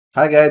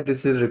Hi guys,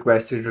 this is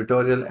requested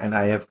tutorial and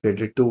I have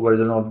created two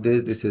versions of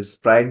this. This is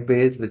sprite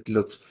based which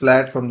looks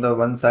flat from the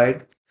one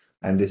side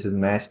and this is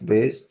mesh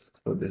based.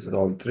 So this is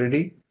all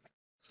 3D.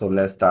 So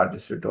let's start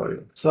this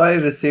tutorial. So I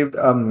received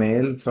a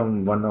mail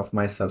from one of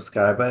my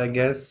subscriber, I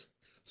guess.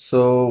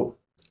 So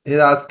he's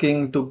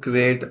asking to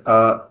create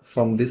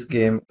from this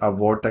game a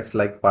vortex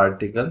like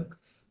particle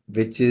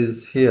which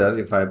is here.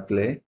 If I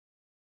play,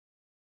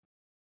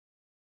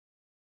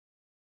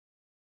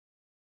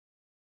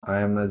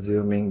 I am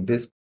assuming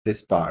this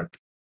part,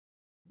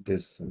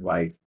 this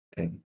white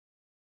thing.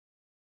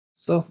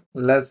 So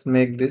let's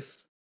make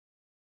this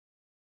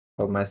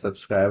for my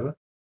subscriber.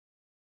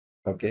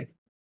 Okay,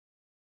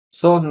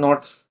 so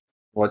not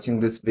watching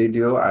this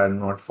video, I'm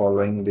not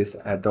following this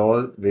at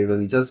all. We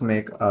will just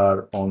make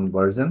our own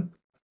version.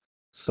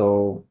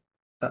 So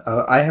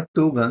I have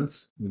two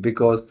guns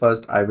because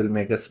first I will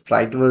make a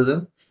sprite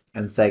version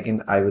and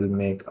second I will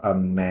make a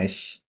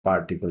mesh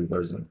particle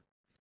version.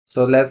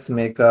 So let's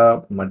make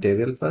a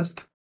material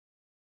first.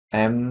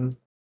 M,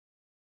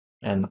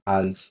 and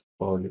I'll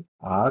call it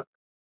arc,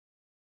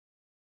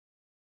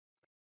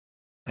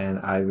 and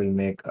I will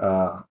make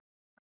a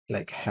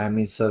like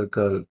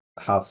semicircle,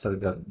 half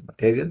circle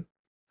material.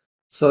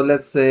 So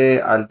let's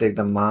say I'll take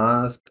the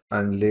mask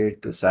and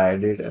lead to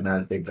side it, and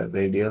I'll take the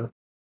radial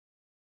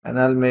and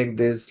I'll make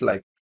this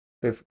like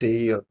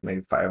 50 or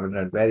maybe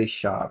 500, very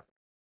sharp.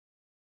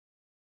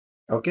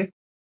 Okay.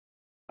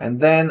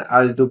 And then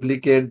I'll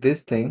duplicate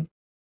this thing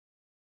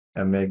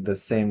and make the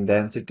same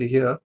density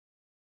here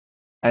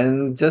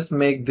and just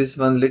make this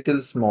one little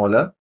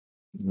smaller.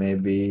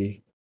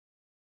 Maybe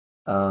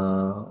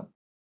uh, zero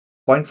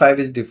point 0.5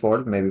 is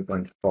default, maybe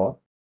 0.4. So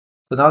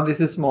now this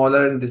is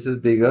smaller and this is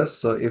bigger.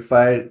 So if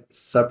I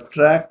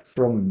subtract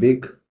from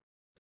big,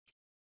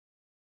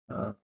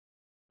 uh,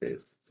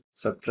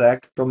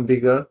 subtract from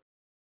bigger,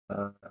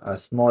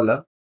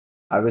 smaller,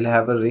 I will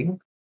have a ring.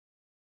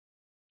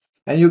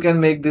 And you can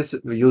make this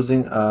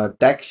using a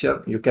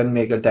texture. You can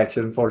make a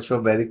texture in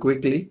Photoshop very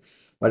quickly,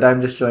 but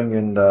I'm just showing you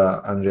in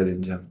the Unreal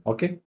Engine.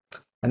 Okay.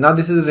 And now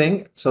this is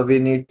ring. So we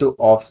need to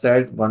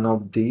offset one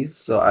of these.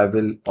 So I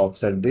will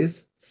offset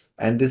this.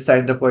 And this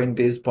center point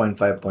is 0.5,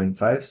 zero point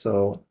 0.5.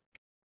 So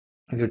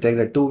if you take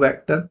the two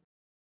vector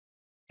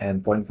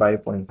and 0.5, zero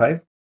point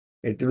 0.5,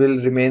 it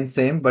will remain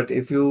same. But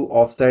if you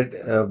offset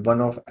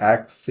one of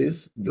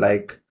axis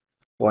like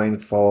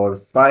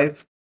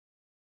 0.45,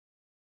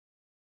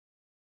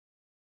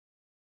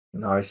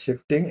 now it's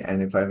shifting,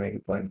 and if I make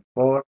it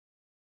 0.4,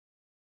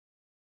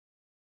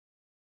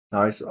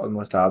 now it's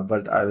almost half,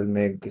 but I will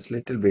make this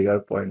little bigger,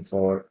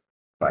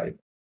 0.45.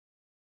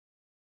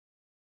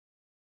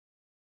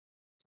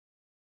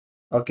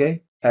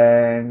 Okay,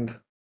 and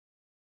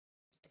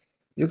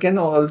you can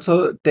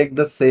also take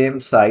the same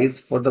size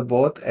for the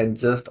both and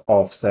just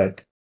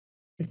offset.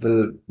 It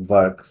will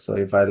work. So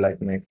if I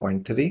like make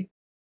 0.3,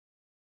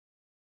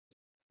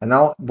 and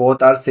now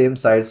both are same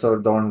size, so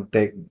don't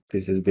take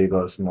this is big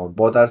or small.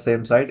 Both are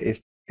same side.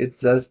 If it's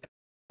just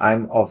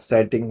I'm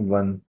offsetting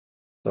one,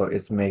 so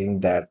it's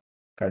making that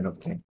kind of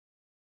thing.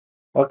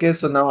 Okay,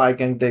 so now I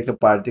can take a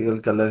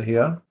particle color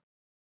here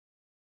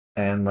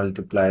and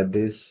multiply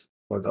this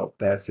for the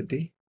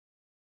opacity.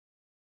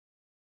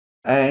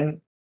 And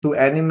to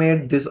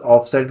animate this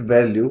offset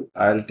value,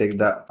 I'll take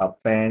the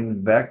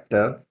append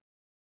vector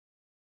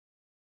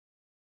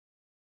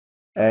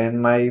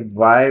and my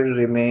y will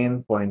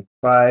remain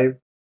 0.5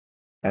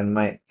 and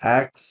my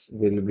x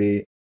will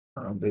be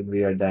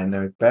a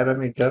dynamic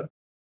parameter,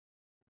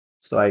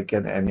 so I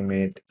can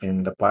animate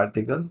in the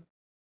particle.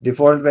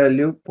 Default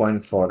value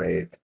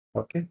 0.48.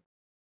 Okay,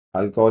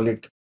 I'll call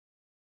it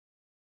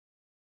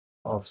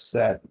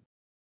offset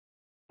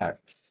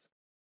x.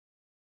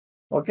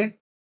 Okay,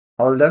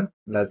 all done.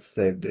 Let's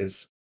save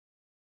this.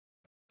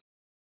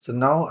 So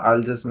now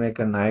I'll just make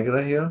a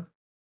Niagara here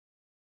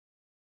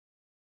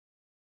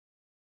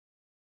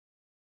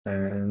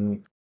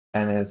and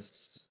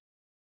ns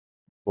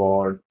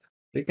board.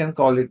 We can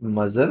call it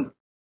muzzle,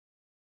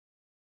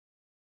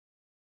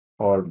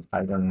 or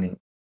I don't need.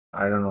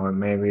 I don't know.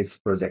 Maybe it's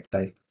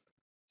projectile.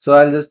 So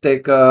I'll just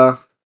take a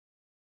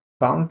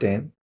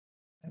fountain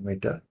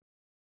emitter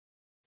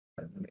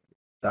and make it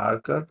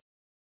darker,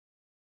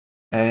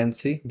 and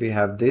see we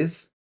have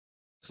this.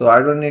 So I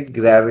don't need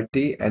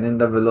gravity, and in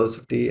the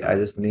velocity I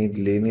just need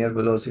linear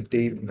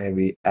velocity,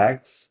 maybe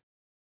x,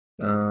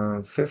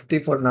 50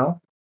 for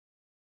now.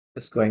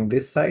 It's going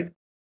this side.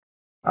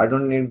 I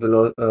don't need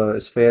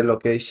sphere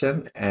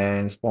location,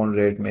 and spawn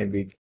rate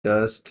maybe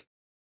just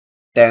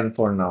 10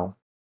 for now.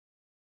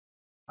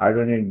 I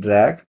don't need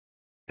drag,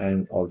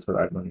 and also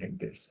I don't need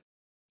this.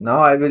 Now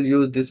I will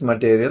use this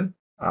material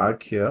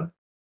arc here.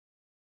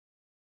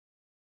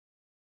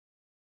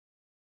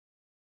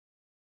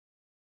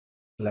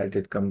 Let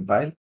it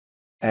compile.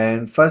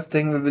 And first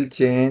thing we will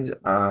change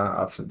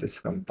after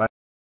this compile.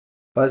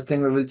 First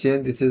thing we will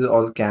change, this is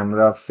all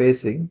camera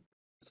facing.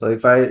 So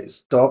if I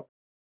stop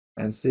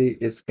and see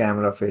it's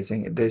camera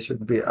facing, there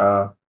should be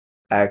a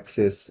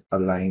axis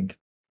aligned.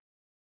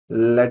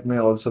 Let me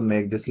also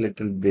make this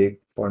little big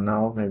for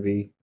now,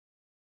 maybe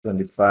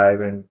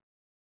 25 and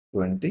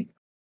 20,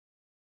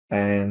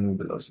 and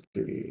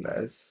velocity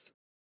less.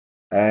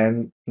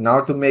 And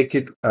now to make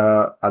it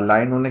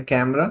align on a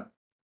camera,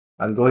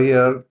 I'll go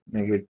here,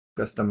 make it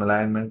custom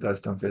alignment,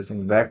 custom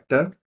facing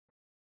vector,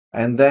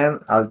 and then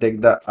I'll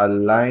take the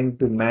align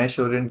to mesh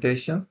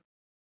orientation,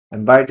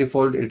 and by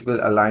default it will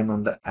align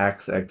on the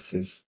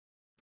x-axis.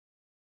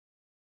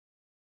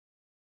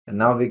 And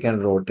now we can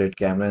rotate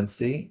camera and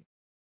see.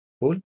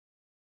 Cool.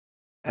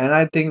 And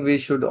I think we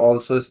should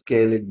also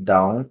scale it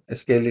down,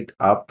 scale it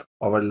up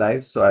our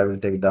life. So I will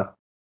take the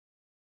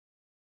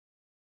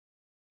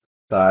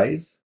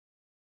size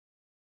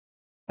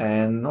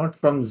and not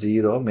from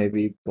 0,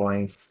 maybe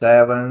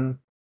 0.7.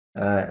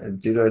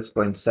 0 it's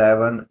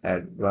 0.7,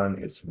 at 1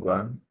 it's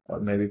 1, or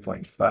maybe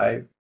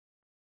 0.5.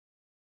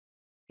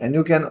 And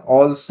you can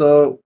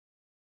also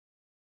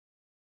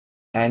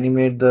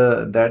animate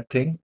that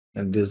thing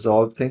and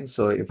dissolve thing.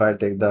 So if I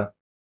take the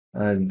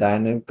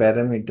dynamic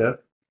parameter,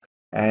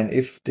 and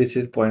if this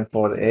is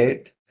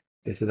 0.48,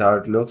 this is how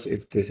it looks.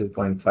 If this is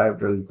 0.5,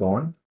 it will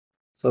gone.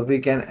 So we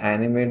can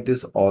animate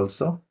this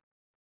also.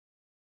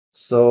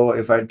 So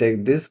if I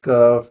take this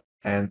curve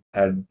and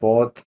at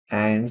both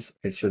ends,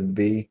 it should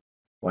be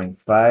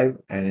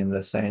 0.5, and in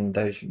the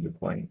center it should be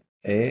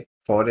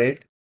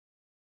 0.48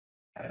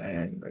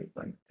 and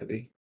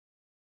 0.3.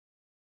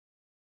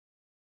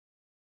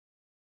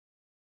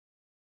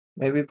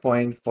 Maybe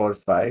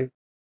 0.45,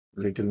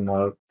 little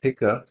more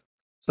thicker.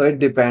 So it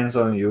depends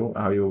on you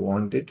how you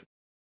want it.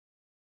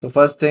 So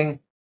first thing,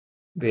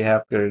 we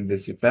have created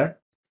this effect.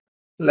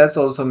 Let's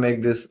also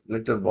make this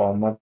little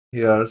warm up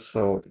here,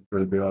 so it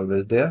will be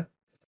always there.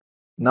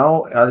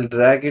 Now I'll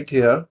drag it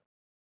here,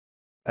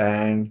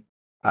 and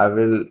I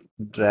will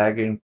drag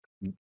it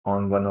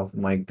on one of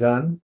my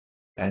gun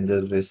and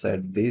just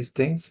reset these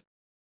things.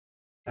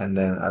 And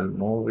then I'll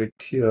move it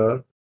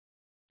here,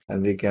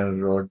 and we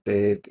can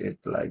rotate it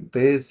like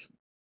this.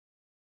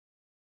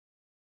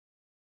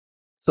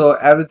 So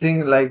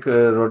everything like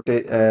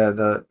rotate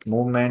the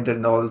movement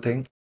and all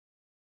thing.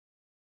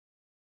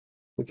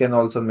 You can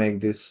also make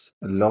this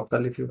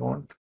local if you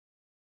want.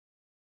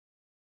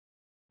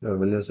 The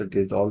velocity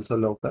is also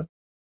local.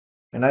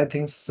 And I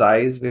think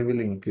size we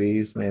will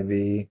increase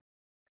maybe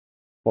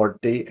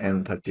 40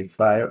 and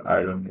 35.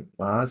 I don't need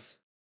mass.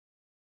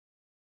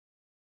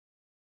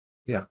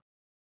 Yeah,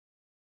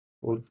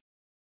 cool.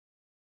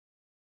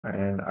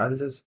 And I'll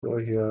just go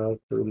here,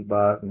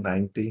 toolbar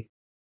 90,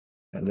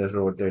 and just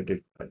rotate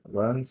it at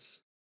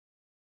once.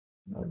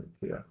 Move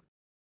it here.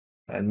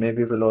 And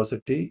maybe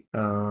velocity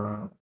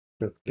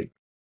 50.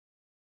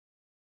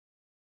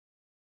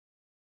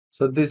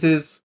 So this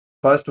is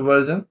first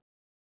version.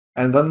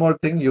 And one more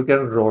thing, you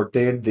can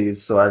rotate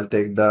these. So I'll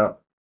take the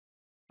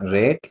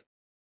rate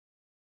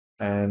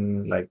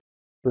and like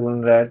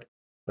 200.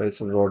 So it's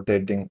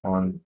rotating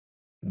on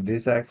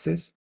this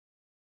axis.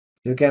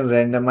 You can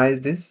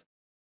randomize this.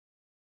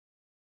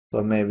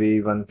 So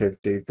maybe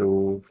 150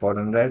 to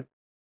 400.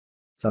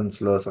 Some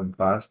slow, some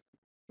fast,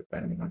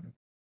 depending on it.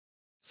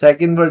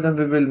 Second version,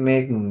 we will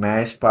make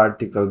mesh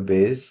particle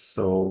base.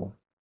 So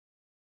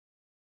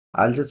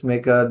I'll just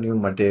make a new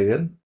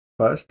material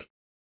first.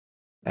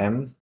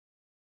 M.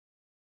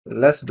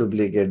 Let's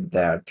duplicate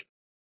that.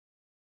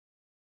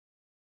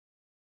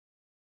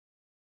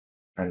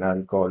 And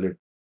I'll call it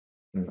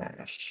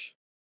mesh.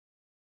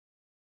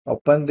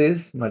 Open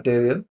this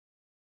material.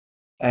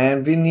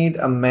 And we need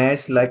a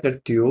mesh like a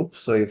tube.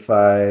 So if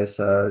I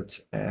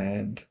search,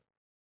 and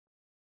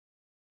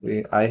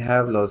I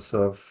have lots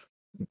of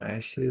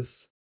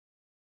meshes.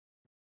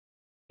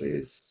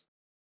 This,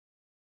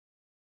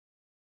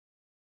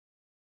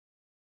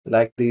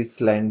 like these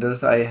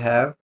cylinders I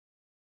have,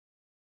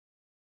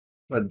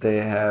 but they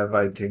have,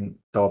 I think,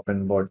 top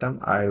and bottom.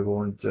 I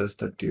want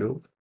just a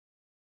tube.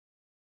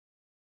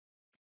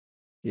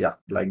 Yeah,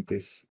 like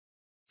this.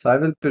 So I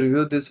will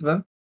preview this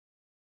one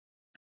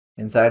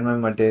inside my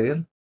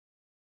material.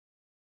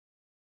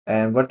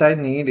 And what I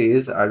need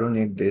is, I don't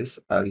need this.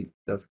 I'll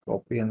just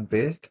copy and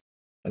paste.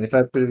 And if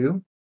I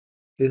preview,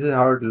 this is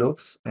how it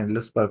looks, and it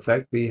looks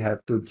perfect. We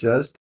have to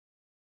just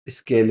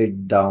scale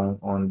it down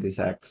on this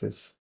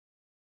axis.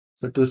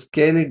 So to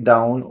scale it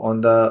down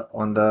on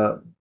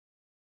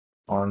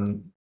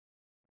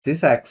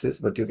this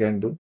axis, what you can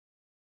do,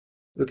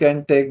 you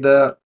can take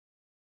the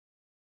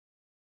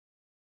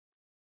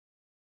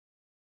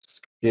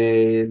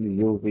scale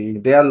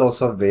UV. There are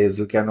lots of ways.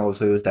 You can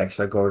also use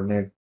texture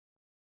coordinate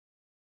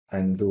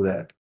and do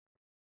that.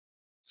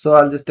 So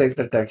I'll just take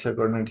the texture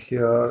coordinate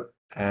here,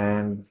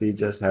 and we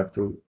just have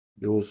to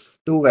use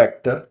 2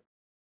 vector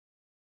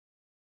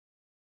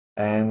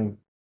and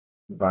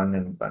 1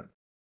 and 1.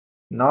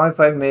 Now if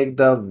I make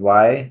the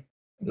y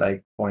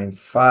like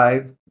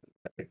 0.5,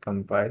 I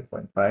compile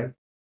 0.5.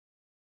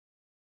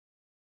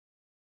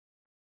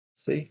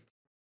 See,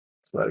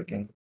 it's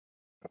working.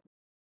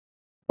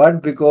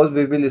 But because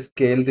we will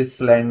scale this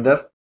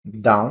cylinder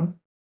down,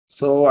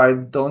 so I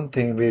don't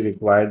think we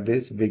require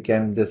this. We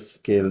can just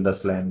scale the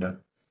cylinder.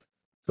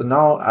 So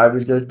now I will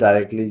just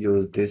directly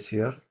use this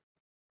here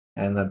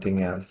and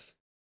nothing else.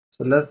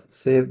 So let's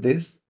save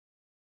this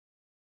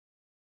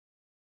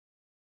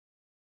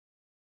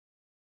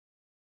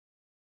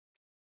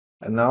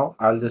And now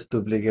I'll just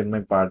duplicate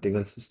my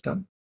particle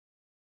system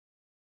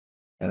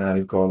and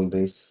I'll call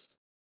this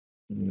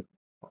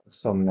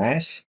some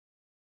mesh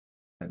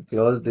and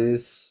close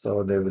this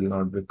so there will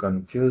not be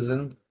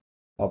confusion.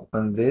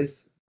 Open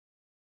this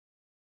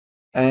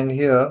and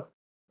here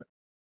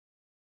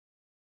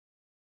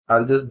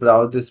I'll just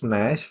browse this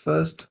mesh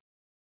first.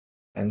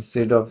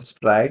 Instead of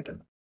sprite,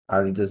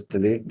 I'll just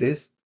delete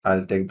this.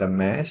 I'll take the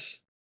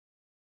mesh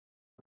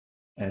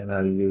and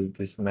I'll use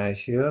this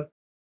mesh here.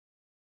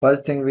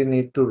 First thing we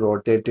need to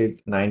rotate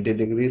it 90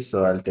 degrees.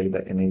 So I'll take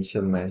the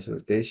initial mesh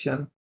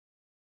rotation.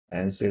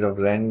 And instead of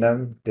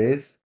random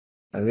this,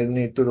 and we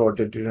need to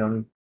rotate it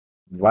on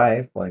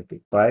Y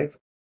 0.25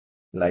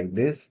 like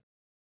this.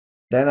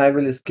 Then I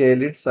will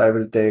scale it. So I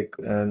will take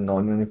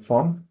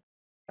non-uniform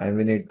and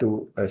we need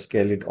to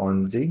scale it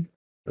on Z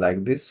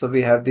like this. So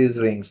we have these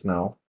rings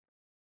now.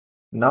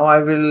 Now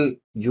I will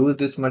use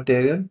this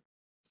material.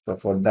 So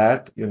for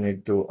that, you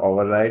need to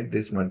override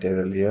this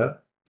material here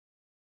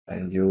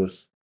and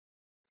use.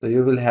 So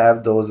you will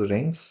have those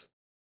rings.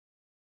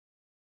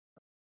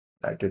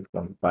 Let it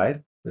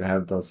compile. You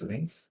have those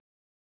rings.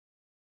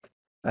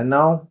 And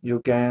now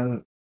you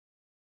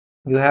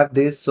have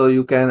this, so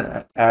you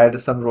can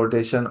add some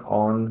rotation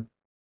on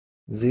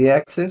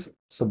z-axis.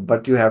 So,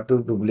 but you have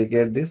to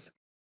duplicate this.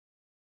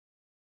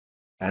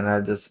 And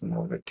I'll just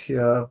move it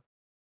here.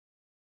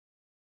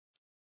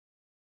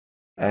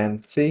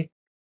 And see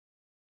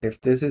if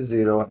this is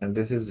 0 and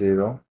this is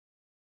 0.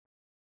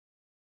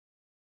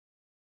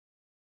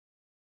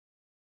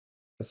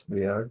 That's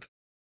weird.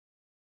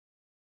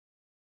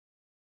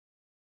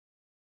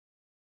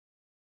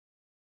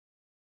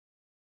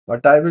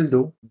 What I will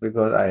do,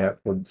 because I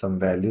have put some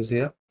values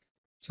here.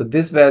 So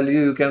this value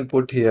you can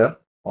put here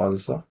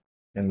also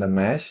in the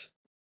mesh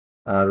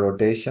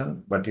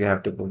rotation, but you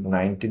have to put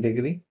 90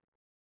 degree.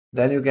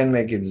 Then you can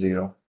make it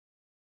 0.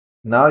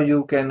 Now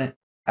you can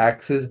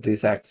access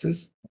this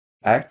axis,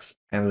 X,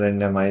 and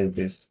randomize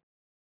this.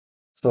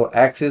 So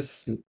X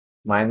is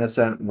minus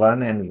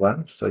 1 and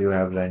 1. So you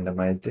have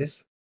randomized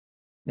this.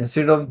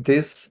 Instead of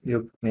this,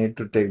 you need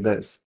to take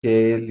the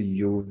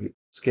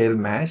scale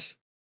mesh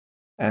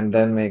and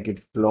then make it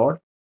float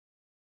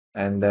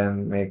and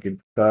then make it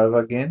curve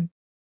again.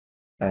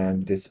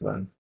 And this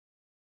one,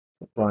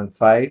 so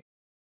 0.5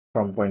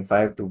 from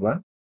 0.5 to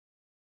 1.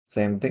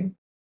 Same thing.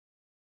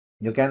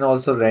 You can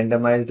also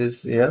randomize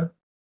this here.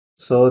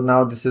 So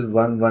now this is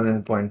 1, 1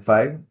 and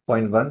 0.5,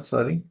 0.1,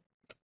 sorry.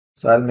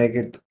 So I'll make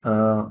it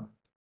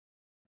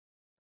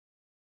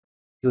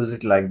use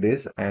it like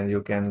this, and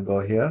you can go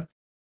here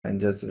and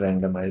just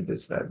randomize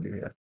this value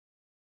here.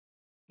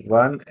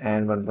 1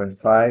 and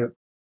 1.5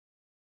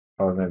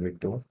 or maybe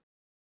 2.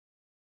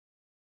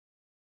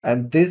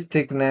 And this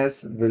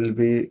thickness will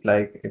be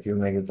like if you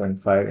make it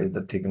 0.5 is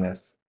the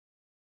thickness.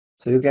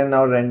 So you can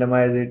now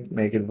randomize it,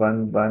 make it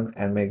 1, 1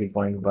 and make it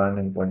 0.1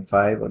 and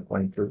 0.5 or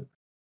 0.2.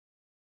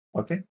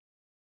 Okay.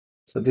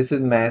 So this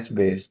is mass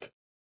based.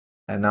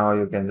 And now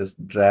you can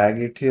just drag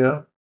it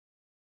here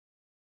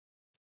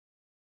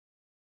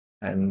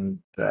and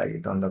drag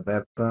it on the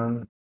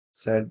weapon,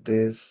 set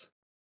this,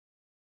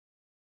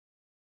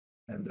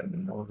 and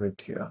then move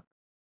it here.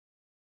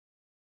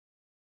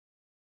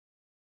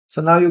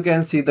 So now you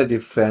can see the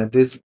difference.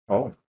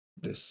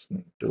 This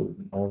need to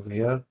move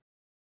here.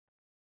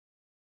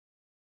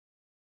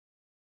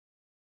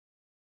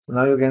 So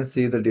now you can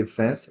see the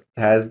difference. It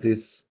has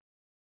this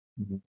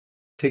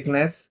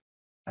thickness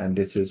and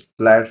this is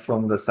flat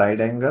from the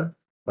side angle,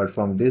 but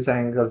from this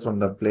angle, from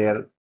the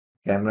player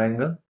camera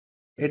angle,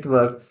 it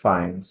worked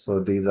fine. So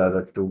these are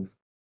the two.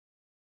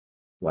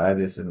 Why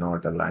this is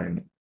not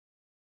aligning?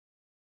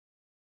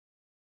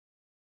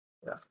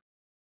 Yeah.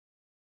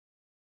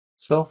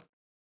 So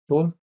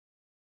cool.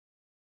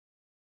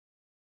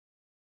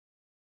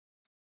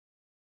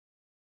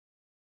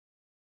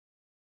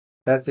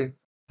 That's it.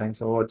 Thanks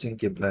for watching.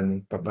 Keep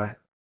learning. Bye bye.